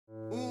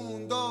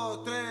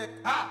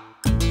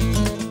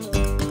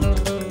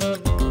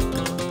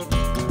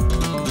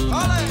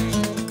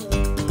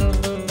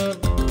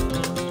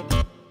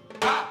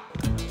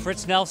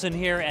It's Nelson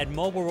here at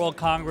Mobile World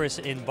Congress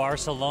in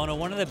Barcelona.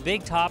 One of the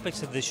big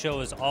topics of this show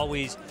has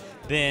always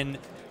been,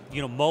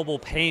 mobile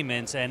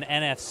payments, and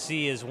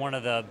NFC is one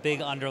of the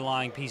big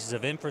underlying pieces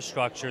of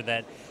infrastructure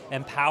that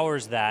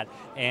empowers that.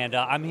 And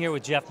I'm here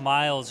with Jeff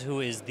Miles,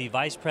 who is the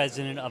Vice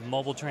President of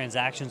Mobile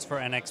Transactions for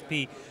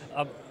NXP.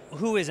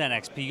 Who is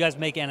NXP? You guys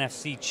make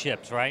NFC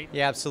chips, right?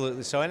 Yeah,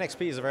 absolutely. So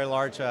NXP is a very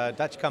large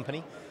Dutch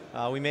company.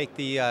 We make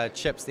the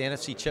chips, the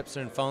NFC chips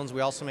in phones.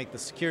 We also make the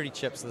security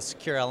chips, the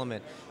secure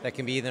element that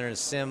can be either in a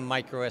SIM,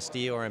 micro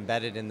SD, or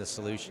embedded in the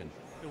solution.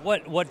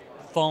 What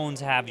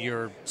phones have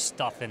your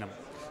stuff in them?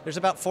 There's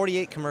about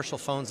 48 commercial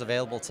phones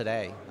available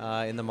today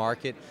in the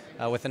market,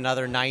 with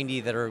another 90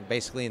 that are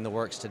basically in the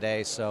works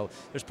today. So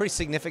there's pretty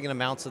significant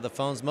amounts of the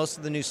phones. Most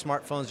of the new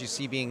smartphones you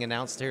see being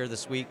announced here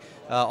this week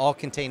all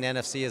contain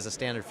NFC as a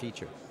standard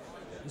feature.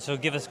 So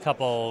give us a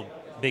couple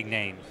big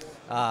names.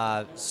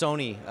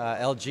 Sony,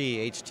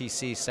 LG,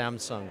 HTC,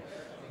 Samsung,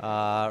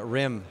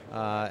 RIM,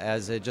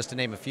 just to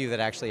name a few that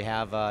actually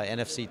have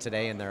NFC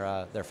today in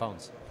their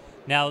phones.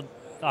 Now,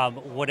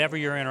 whatever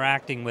you're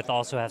interacting with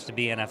also has to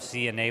be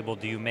NFC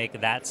enabled. Do you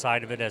make that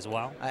side of it as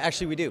well?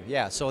 Actually, we do,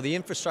 yeah. So the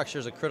infrastructure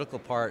is a critical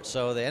part.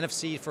 So the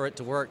NFC, for it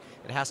to work,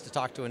 it has to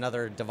talk to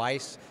another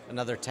device,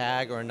 another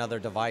tag, or another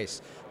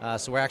device.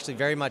 So we're actually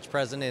very much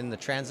present in the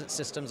transit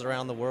systems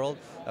around the world,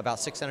 about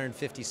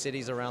 650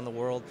 cities around the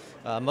world.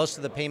 Most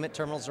of the payment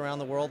terminals around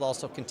the world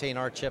also contain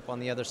our chip on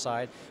the other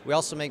side. We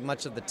also make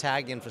much of the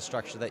tag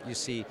infrastructure that you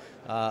see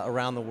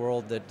around the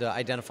world that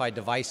identify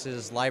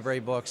devices,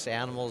 library books,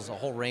 animals, a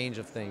whole range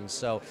of things.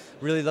 So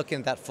really looking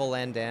at that full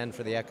end-to-end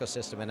for the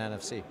ecosystem in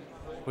NFC.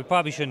 We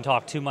probably shouldn't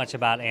talk too much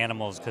about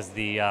animals because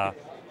the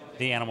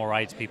animal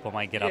rights people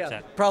might get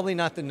upset. Probably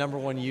not the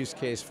 #1 use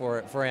case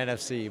for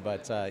NFC,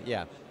 but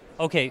yeah.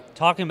 Okay,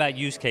 talking about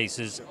use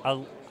cases,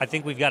 I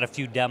think we've got a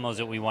few demos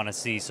that we want to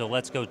see, so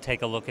let's go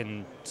take a look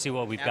and see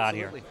what we've got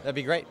here. That'd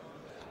be great.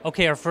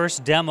 Okay, our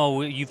first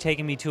demo, you've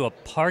taken me to a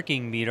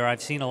parking meter.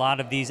 I've seen a lot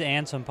of these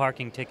and some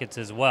parking tickets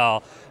as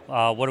well.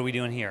 What are we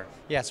doing here?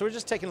 Yeah, so we're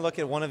just taking a look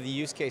at one of the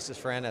use cases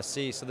for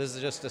NFC. So this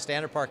is just a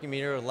standard parking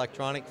meter,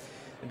 electronic.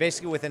 And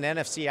basically with an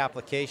NFC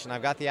application,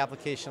 I've got the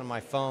application on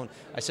my phone.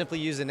 I simply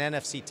use an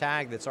NFC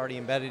tag that's already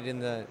embedded in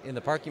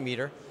the parking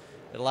meter.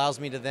 It allows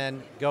me to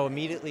then go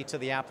immediately to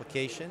the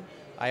application.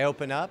 I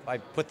open up, I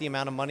put the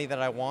amount of money that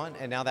I want,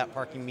 and now that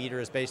parking meter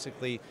is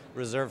basically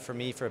reserved for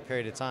me for a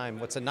period of time.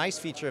 What's a nice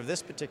feature of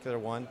this particular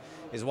one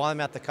is while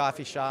I'm at the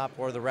coffee shop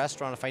or the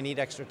restaurant, if I need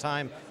extra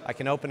time, I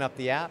can open up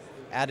the app,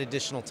 add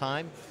additional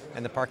time,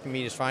 and the parking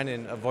meter is fine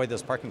and avoid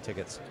those parking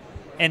tickets.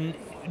 And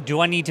do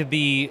I need to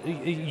be,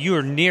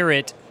 you're near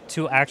it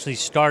to actually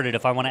start it.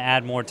 If I want to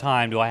add more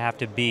time, do I have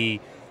to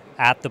be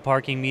at the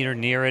parking meter,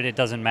 near it? It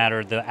doesn't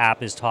matter, the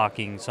app is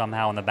talking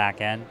somehow on the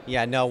back end?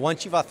 Yeah, no,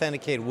 once you've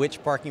authenticated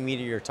which parking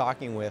meter you're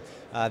talking with,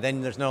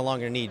 then there's no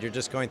longer need. You're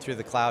just going through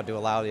the cloud to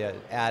allow you to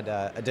add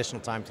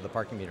additional time to the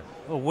parking meter.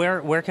 Well,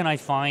 where can I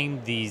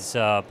find these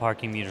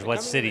parking meters?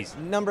 What cities?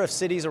 A number of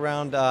cities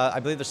around,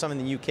 I believe there's some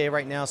in the UK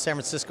right now. San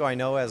Francisco, I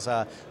know, has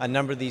a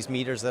number of these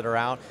meters that are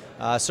out.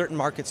 Certain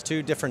markets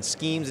too, different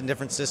schemes and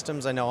different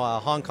systems. I know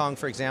Hong Kong,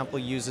 for example,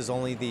 uses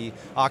only the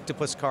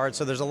Octopus card.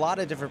 So there's a lot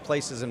of different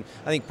places, and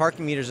I think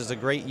parking meters is a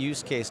great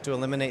use case to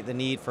eliminate the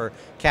need for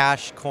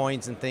cash,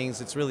 coins, and things.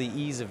 It's really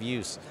ease of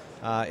use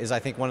is, I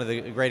think, one of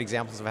the great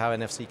examples of how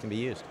NFC can be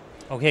used.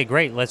 Okay,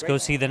 great. Let's go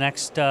see the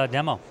next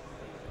demo.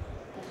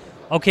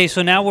 Okay,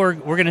 so now we're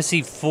going to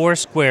see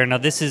Foursquare. Now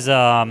this is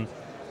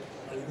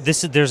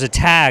there's a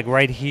tag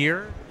right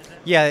here.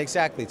 Yeah,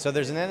 exactly. So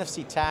there's an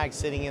NFC tag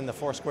sitting in the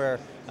Foursquare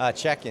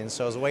check-in.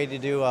 So as a way to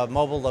do a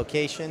mobile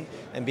location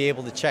and be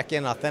able to check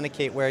in,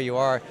 authenticate where you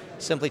are,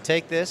 simply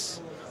take this.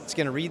 It's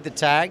going to read the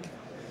tag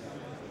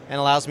and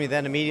allows me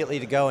then immediately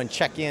to go and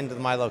check into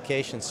my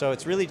location. So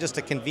it's really just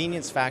a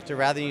convenience factor.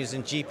 Rather than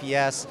using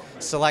GPS,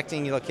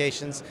 selecting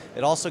locations,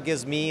 it also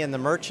gives me and the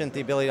merchant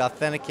the ability to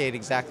authenticate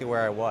exactly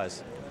where I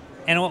was.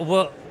 And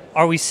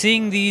are we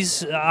seeing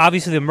these?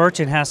 Obviously the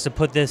merchant has to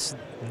put this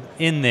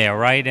in there,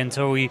 right? And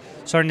so are we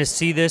starting to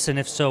see this, and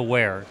if so,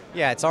 where?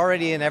 Yeah, it's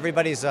already in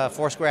everybody's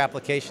Foursquare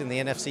application. The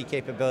NFC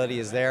capability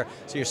is there.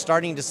 So you're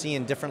starting to see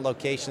in different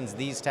locations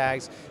these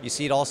tags. You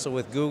see it also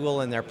with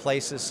Google and their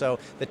places. So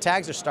the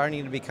tags are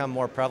starting to become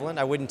more prevalent.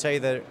 I wouldn't tell you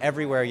they're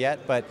everywhere yet,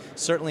 but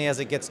certainly as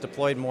it gets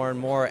deployed more and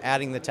more,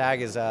 adding the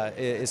tag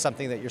is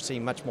something that you're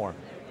seeing much more.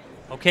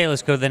 Okay,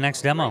 let's go to the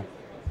next demo.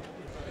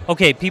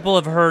 Okay, people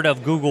have heard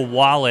of Google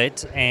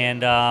Wallet,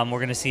 and we're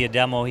going to see a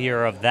demo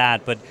here of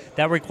that, but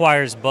that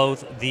requires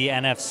both the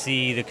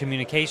NFC, the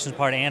communications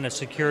part, and a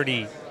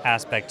security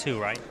aspect too,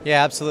 right?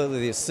 Yeah,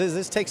 absolutely.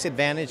 This takes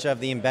advantage of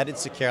the embedded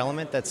secure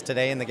element that's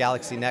today in the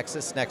Galaxy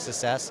Nexus,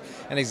 Nexus S,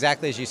 and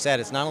exactly as you said,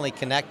 it's not only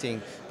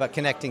connecting, but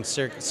connecting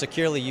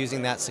securely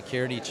using that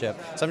security chip.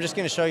 So I'm just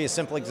going to show you a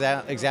simple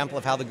example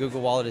of how the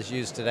Google Wallet is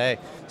used today.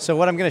 So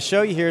what I'm going to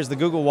show you here is the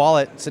Google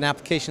Wallet. It's an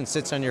application that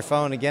sits on your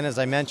phone. Again, as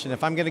I mentioned,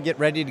 if I'm going to get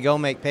ready to go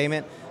make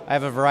payment, I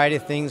have a variety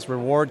of things,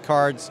 reward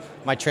cards,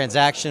 my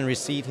transaction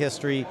receipt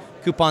history,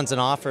 coupons and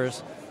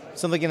offers.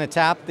 Simply going to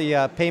tap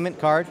the payment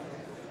card,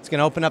 It's going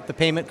to open up the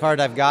payment card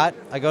I've got.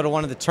 I go to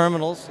one of the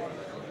terminals.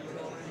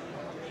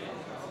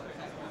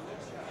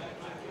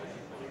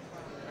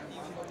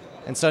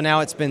 And so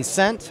now it's been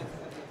sent,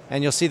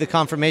 and you'll see the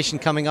confirmation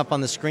coming up on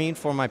the screen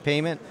for my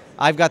payment.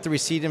 I've got the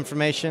receipt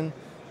information,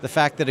 the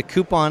fact that a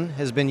coupon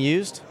has been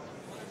used,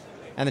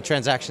 and the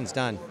transaction's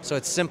done. So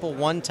it's simple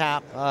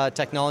one-tap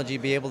technology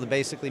to be able to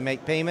basically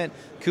make payment,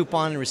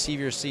 coupon, and receive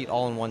your receipt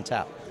all in one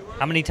tap.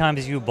 How many times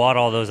have you bought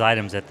all those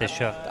items at this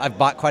show? I've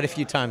bought quite a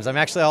few times. I'm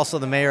actually also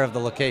the mayor of the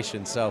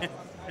location, so.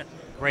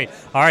 Great.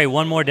 All right,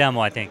 one more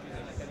demo, I think.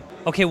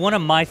 Okay, one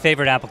of my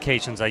favorite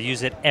applications, I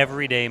use it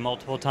every day,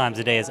 multiple times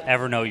a day, is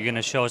Evernote. You're going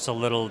to show us a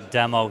little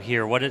demo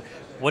here.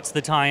 What's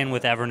the tie-in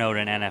with Evernote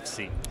and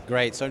NFC?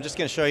 Great, so I'm just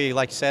going to show you,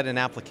 like you said, an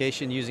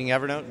application using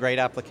Evernote, great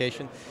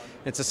application.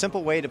 It's a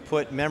simple way to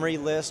put memory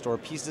list or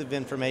pieces of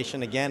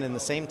information, again, in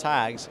the same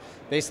tags.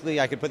 Basically,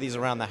 I could put these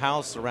around the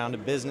house, around a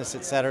business,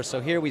 etc.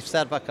 So here we've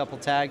set up a couple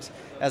tags.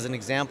 As an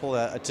example,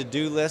 a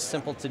to-do list,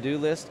 simple to-do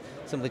list.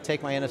 Simply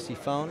take my NFC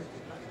phone,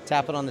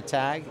 tap it on the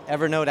tag.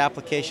 Evernote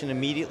application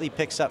immediately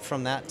picks up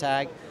from that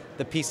tag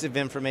the piece of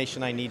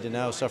information I need to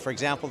know. So for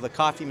example, the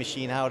coffee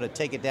machine, how to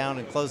take it down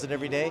and close it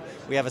every day.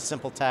 We have a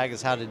simple tag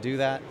as how to do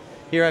that.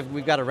 Here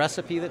we've got a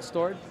recipe that's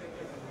stored.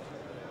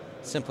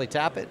 Simply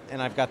tap it, and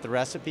I've got the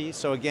recipe.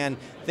 So again,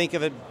 think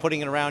of it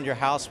putting it around your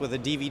house with a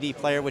DVD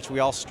player, which we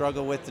all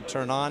struggle with to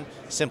turn on.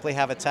 Simply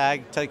have a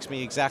tag, takes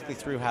me exactly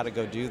through how to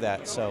go do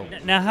that. So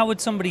now, how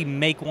would somebody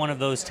make one of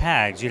those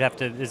tags? You'd have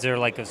to, is there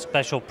like a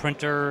special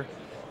printer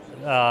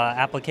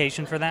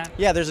application for that?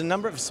 Yeah, there's a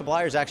number of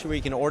suppliers actually where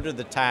you can order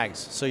the tags.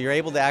 So you're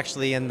able to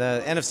actually, and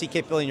the NFC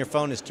capability in your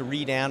phone is to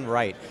read and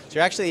write. So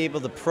you're actually able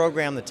to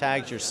program the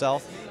tags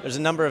yourself. There's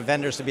a number of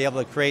vendors to be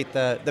able to create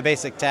the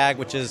basic tag,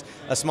 which is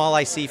a small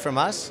IC from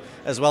us,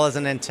 as well as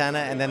an antenna,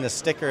 and then the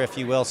sticker, if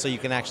you will, so you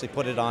can actually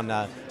put it on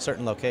a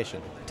certain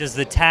location. Does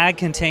the tag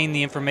contain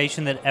the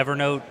information that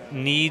Evernote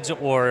needs,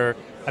 or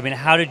I mean,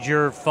 how did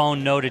your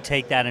phone know to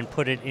take that and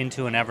put it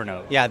into an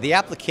Evernote? Yeah, the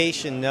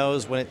application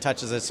knows when it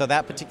touches it. So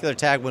that particular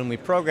tag, when we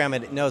program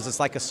it, it knows it's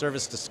like a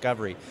service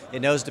discovery.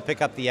 It knows to pick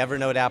up the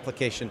Evernote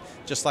application,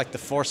 just like the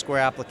Foursquare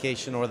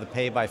application or the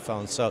Pay by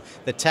Phone. So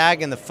the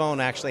tag and the phone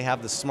actually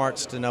have the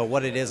smarts to know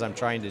what it is I'm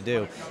trying to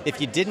do.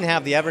 If you didn't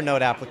have the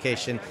Evernote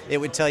application, it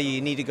would tell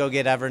you need to go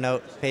get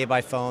Evernote, Pay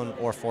by Phone,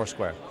 or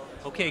Foursquare.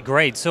 Okay,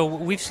 great. So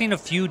we've seen a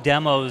few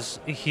demos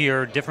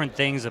here, different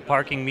things, a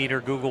parking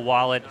meter, Google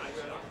Wallet,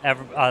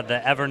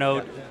 the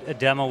Evernote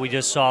demo we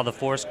just saw, the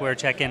Foursquare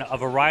check-in, a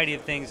variety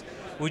of things.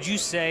 Would you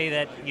say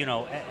that, you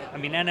know, I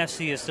mean,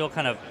 NFC is still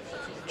kind of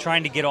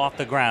trying to get off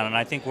the ground, and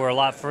I think we're a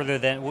lot further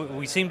than,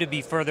 we seem to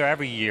be further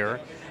every year,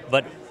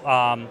 but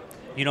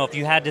you know, if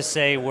you had to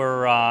say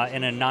we're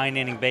in a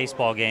 9-inning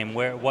baseball game,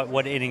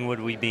 what inning would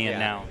we be in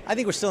now? I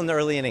think we're still in the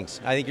early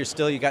innings. I think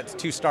you got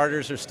 2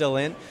 starters are still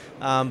in,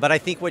 but I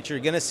think what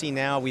you're going to see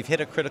now, we've hit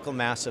a critical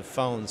mass of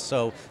phones.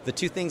 So the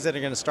 2 things that are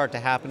going to start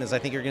to happen is I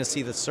think you're going to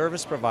see the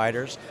service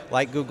providers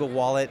like Google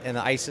Wallet and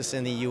ISIS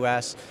in the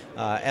US,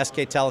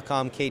 SK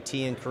Telecom, KT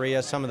in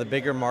Korea, some of the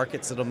bigger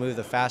markets that'll move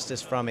the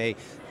fastest from a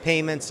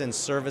payments and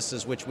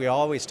services, which we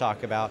always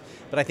talk about.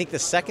 But I think the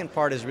second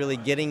part is really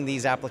getting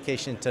these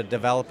applications to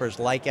developers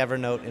like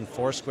Evernote and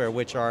Foursquare,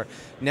 which are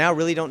now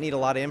really don't need a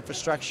lot of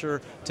infrastructure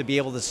to be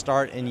able to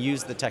start and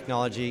use the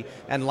technology.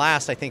 And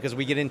last, I think as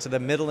we get into the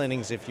middle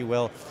innings, if you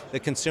will, the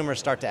consumers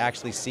start to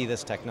actually see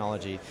this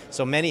technology.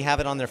 So many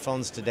have it on their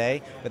phones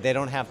today, but they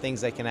don't have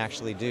things they can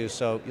actually do.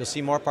 So you'll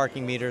see more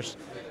parking meters,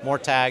 more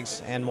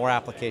tags, and more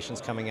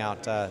applications coming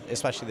out,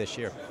 especially this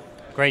year.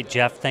 Great,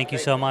 Jeff. Thank you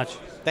so much.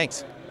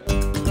 Thanks.